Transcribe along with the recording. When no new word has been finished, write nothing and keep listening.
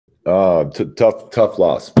Tough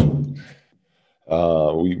loss.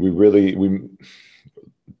 We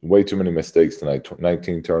way too many mistakes tonight.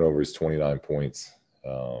 19 turnovers, 29 points.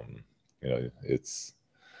 It's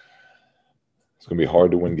going to be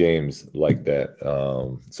hard to win games like that.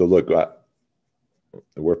 So look,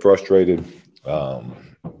 we're frustrated. Um,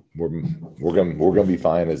 we're gonna be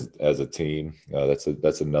fine as a team.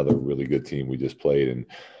 That's another really good team we just played, and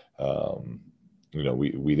um,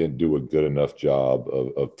 we didn't do a good enough job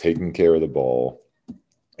of taking care of the ball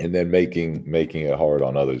and then making it hard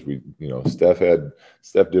on others. Steph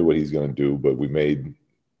did what he's going to do, but we made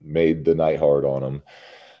the night hard on him.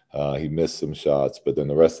 He missed some shots, but then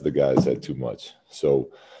the rest of the guys had too much.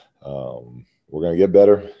 So we're gonna get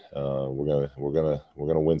better. We're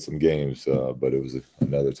gonna win some games, but it was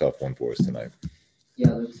another tough one for us tonight.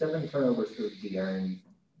 Yeah, the 7 turnovers for De'Aaron.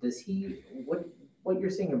 Does he what you're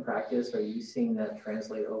seeing in practice? Are you seeing that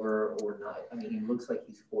translate over or not? I mean, he looks like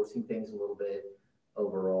he's forcing things a little bit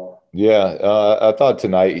overall. Yeah, I thought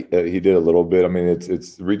tonight he did a little bit. I mean,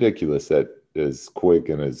 it's ridiculous that as quick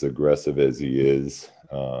and as aggressive as he is,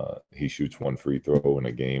 he shoots one free throw in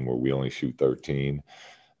a game where we only shoot 13.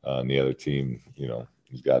 And the other team,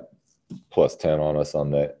 he's got plus 10 on us on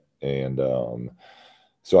that. And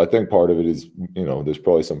so I think part of it is, there's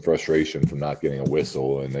probably some frustration from not getting a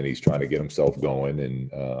whistle, and then he's trying to get himself going.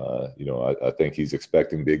 And, I think he's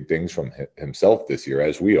expecting big things from himself this year,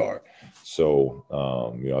 as we are. So,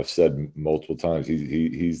 I've said multiple times,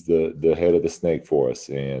 he's the head of the snake for us.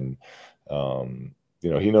 And,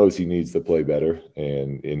 he knows he needs to play better,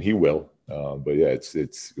 and he will. But yeah,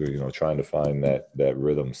 it's trying to find that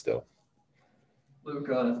rhythm still. Luke,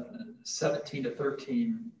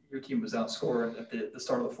 17-13, your team was outscored at the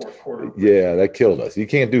start of the fourth quarter. Yeah, that killed us. You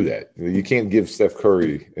can't do that. You can't give Steph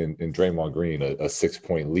Curry and Draymond Green a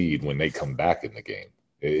 6-point lead when they come back in the game.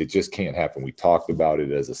 It just can't happen. We talked about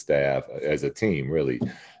it as a staff, as a team, really.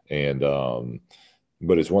 And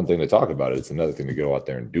but it's one thing to talk about it. It's another thing to go out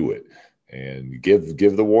there and do it. And give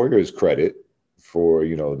the Warriors credit for,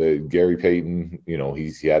 the Gary Payton,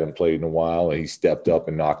 he hadn't played in a while, and he stepped up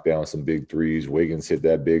and knocked down some big threes. Wiggins hit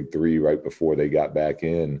that big three right before they got back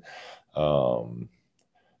in.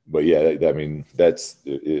 But yeah, I mean,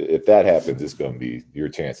 if that happens, it's going to be your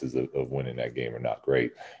chances of winning that game are not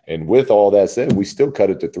great. And with all that said, we still cut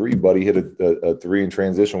it to three. Buddy hit a three in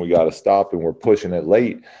transition. We got to stop, and we're pushing it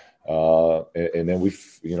late. And then we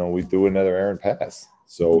threw another errant pass.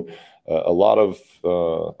 So a lot of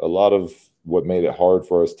what made it hard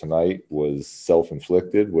for us tonight was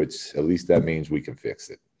self-inflicted, which at least that means we can fix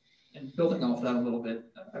it. And building off that a little bit,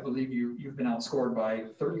 I believe you've been outscored by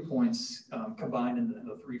 30 points combined in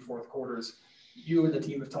the 3 fourth quarters. You and the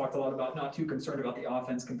team have talked a lot about not too concerned about the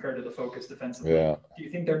offense compared to the focus defensively. Yeah. Do you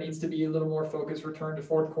think there needs to be a little more focus return to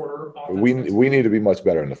fourth quarter offense? We need to be much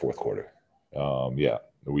better in the fourth quarter. Yeah,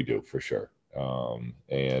 we do for sure.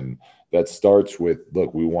 And that starts with,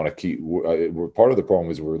 look, we want to keep. We're part of the problem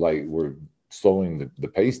is we're slowing the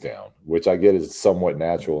pace down, which I get is somewhat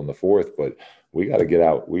natural in the fourth, but we got to get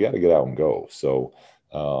out. We got to get out and go. So,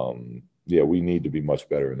 yeah, we need to be much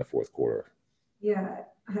better in the fourth quarter. Yeah.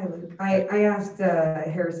 Hi, Luke. I asked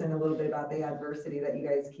Harrison a little bit about the adversity that you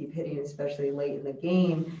guys keep hitting, especially late in the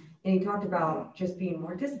game. And he talked about just being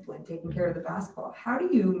more disciplined, taking care of the basketball. How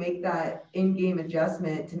do you make that in-game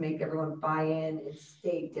adjustment to make everyone buy in and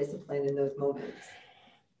stay disciplined in those moments?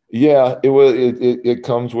 Yeah, it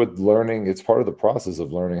comes with learning. It's part of the process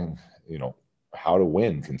of learning, how to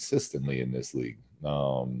win consistently in this league.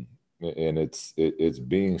 And it's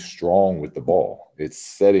being strong with the ball. It's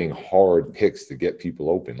setting hard picks to get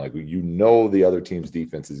people open. Like, the other team's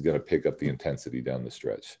defense is going to pick up the intensity down the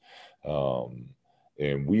stretch.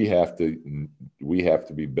 And we have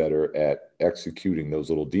to be better at executing those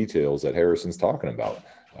little details that Harrison's talking about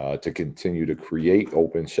to continue to create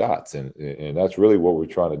open shots. And that's really what we're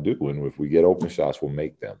trying to do. And if we get open shots, we'll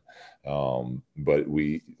make them. But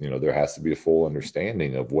there has to be a full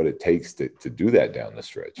understanding of what it takes to do that down the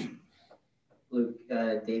stretch. Luke,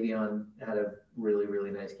 Davion had a really, really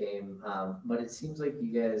nice game. But it seems like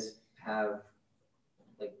you guys have,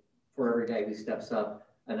 like, for every guy who steps up,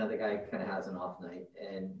 another guy kind of has an off night.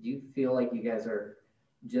 And do you feel like you guys are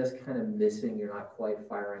just kind of missing, you're not quite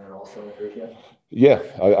firing on all cylinders yet? Yeah,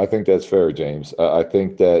 I think that's fair, James. I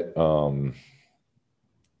think that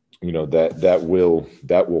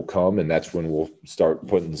that will come, and that's when we'll start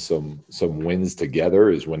putting some wins together,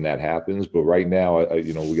 is when that happens. But right now,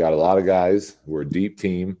 we got a lot of guys. We're a deep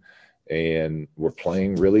team, and we're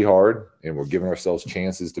playing really hard, and we're giving ourselves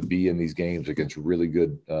chances to be in these games against really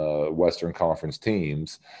good Western Conference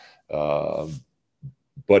teams.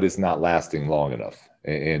 but it's not lasting long enough.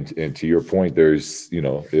 And to your point, there's,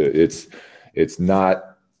 it's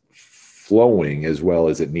not flowing as well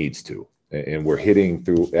as it needs to. And we're hitting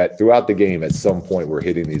throughout the game. At some point, we're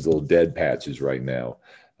hitting these little dead patches right now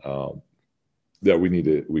that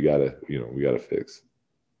we gotta fix.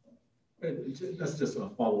 That's just a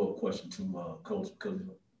follow-up question to Coach, because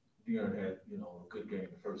De'Aaron had, a good game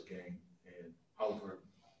the first game, and Halliburton,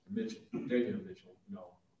 Davion Mitchell,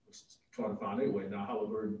 was trying to find a way. Now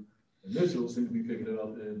Halliburton and Mitchell seem to be picking it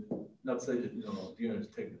up, and not to say that, De'Aaron's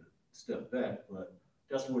taking a step back, but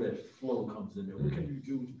that's where that flow comes in there. What can you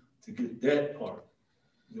do to get that part,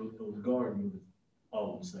 the guard unit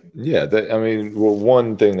all the same? Yeah,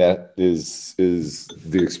 one thing that is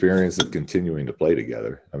the experience of continuing to play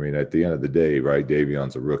together. I mean, at the end of the day, right,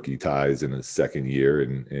 Davion's a rookie, Ty's in his second year,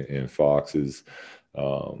 and Fox is,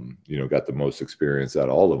 got the most experience out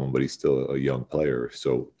of all of them, but he's still a young player.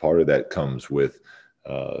 So part of that comes with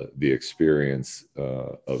the experience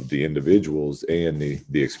of the individuals and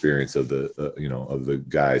the experience of of the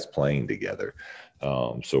guys playing together.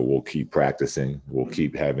 So we'll keep practicing. We'll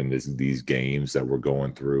keep having these games that we're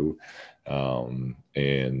going through. And,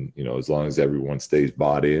 as long as everyone stays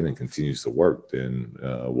bought in and continues to work, then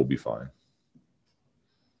we'll be fine.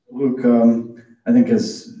 Luke, I think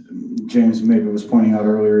as James maybe was pointing out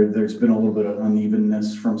earlier, there's been a little bit of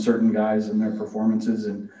unevenness from certain guys in their performances.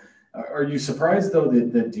 And are you surprised, though,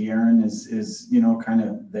 that De'Aaron is kind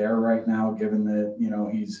of there right now, given that,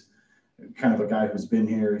 he's kind of a guy who's been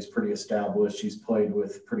here, he's pretty established, he's played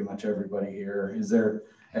with pretty much everybody here.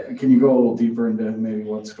 Can you go a little deeper into maybe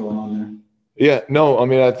what's going on there? Yeah, no,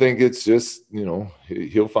 I think it's just,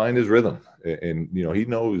 he'll find his rhythm, and, he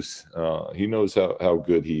knows how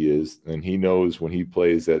good he is, and he knows when he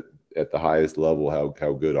plays at the highest level,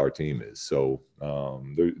 how good our team is. So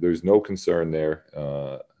there's no concern there.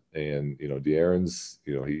 And, De'Aaron's,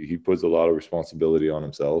 he puts a lot of responsibility on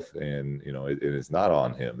himself, and, it's not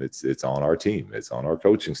on him. It's on our team. It's on our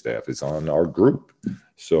coaching staff. It's on our group.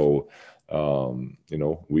 So,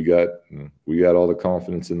 we got all the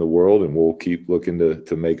confidence in the world, and we'll keep looking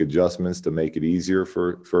to make adjustments to make it easier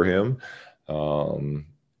for him.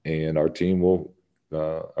 And our team will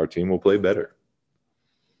play better.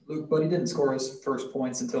 Luke, Buddy didn't score his first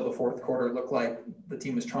points until the fourth quarter. It looked like the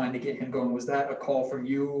team was trying to get him going. Was that a call from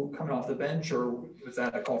you coming off the bench, or was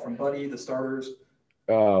that a call from Buddy, the starters?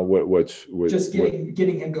 Just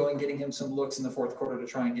getting him going, getting him some looks in the fourth quarter to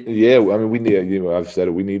try and get. Yeah, we need. I've said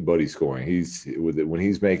it. We need Buddy scoring. When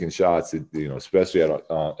he's making shots, especially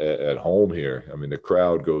at home here. The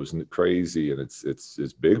crowd goes crazy, and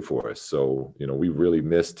it's big for us. So we really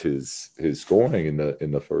missed his scoring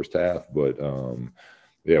in the first half, but.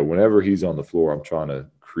 Yeah, whenever he's on the floor, I'm trying to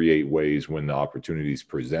create ways when the opportunities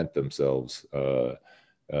present themselves to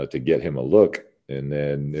get him a look. And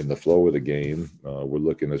then in the flow of the game, we're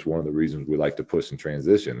looking. That's one of the reasons we like to push in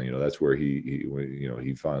transition. That's where he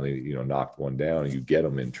finally knocked one down, and you get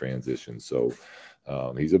him in transition. So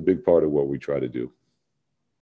he's a big part of what we try to do.